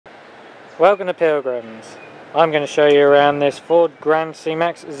Welcome to Pilgrims. I'm going to show you around this Ford Grand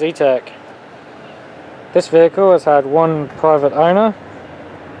C-Max Zetec. This vehicle has had one private owner,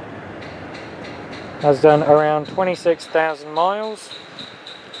 has done around 26,000 miles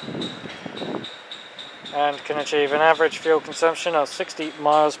and can achieve an average fuel consumption of 60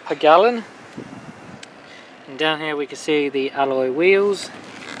 miles per gallon. And down here we can see the alloy wheels,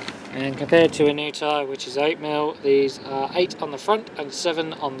 and compared to a new tyre which is 8mm, these are 8 on the front and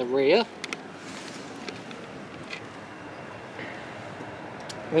 7 on the rear.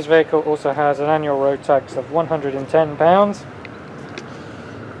 This vehicle also has an annual road tax of £110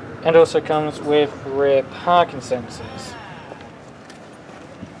 and also comes with rear parking sensors.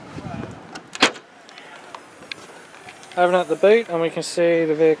 Open up the boot and we can see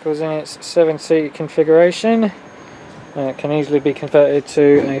the vehicle's in its 7-seat configuration. It can easily be converted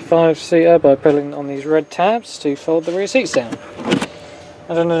to a 5-seater by pulling on these red tabs to fold the rear seats down.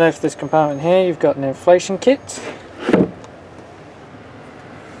 And underneath this compartment here you've got an inflation kit.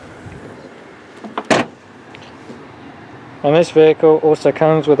 And this vehicle also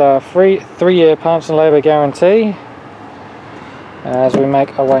comes with our free 3-year parts and labour guarantee. As we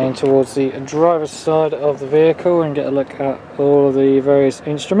make our way in towards the driver's side of the vehicle and get a look at all of the various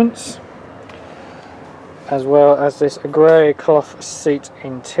instruments, as well as this grey cloth seat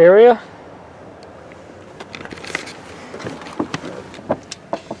interior.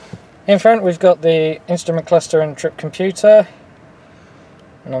 In front we've got the instrument cluster and trip computer.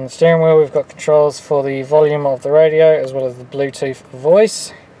 And on the steering wheel we've got controls for the volume of the radio as well as the Bluetooth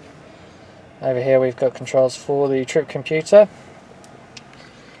voice. Over here we've got controls for the trip computer.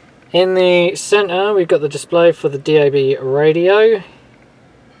 In the centre we've got the display for the DAB radio.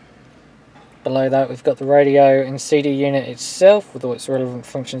 Below that we've got the radio and CD unit itself with all its relevant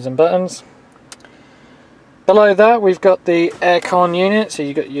functions and buttons. Below that we've got the aircon unit, so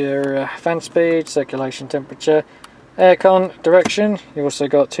you've got your fan speed, circulation temperature, aircon, direction. You've also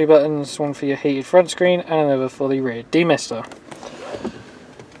got 2 buttons, one for your heated front screen and another for the rear demister.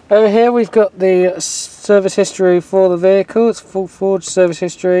 Over here we've got the service history for the vehicle. It's full Ford service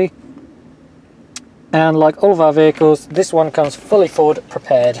history, and like all of our vehicles this one comes fully Ford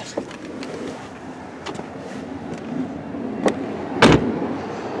prepared.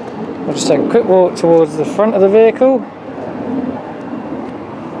 I'll just take a quick walk towards the front of the vehicle,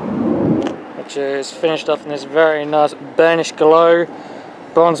 which is finished off in this very nice burnished glow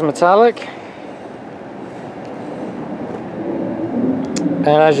bronze metallic. And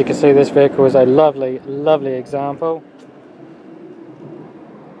as you can see, this vehicle is a lovely example.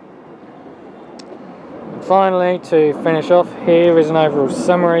 And finally, to finish off, here is an overall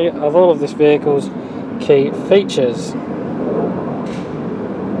summary of all of this vehicle's key features.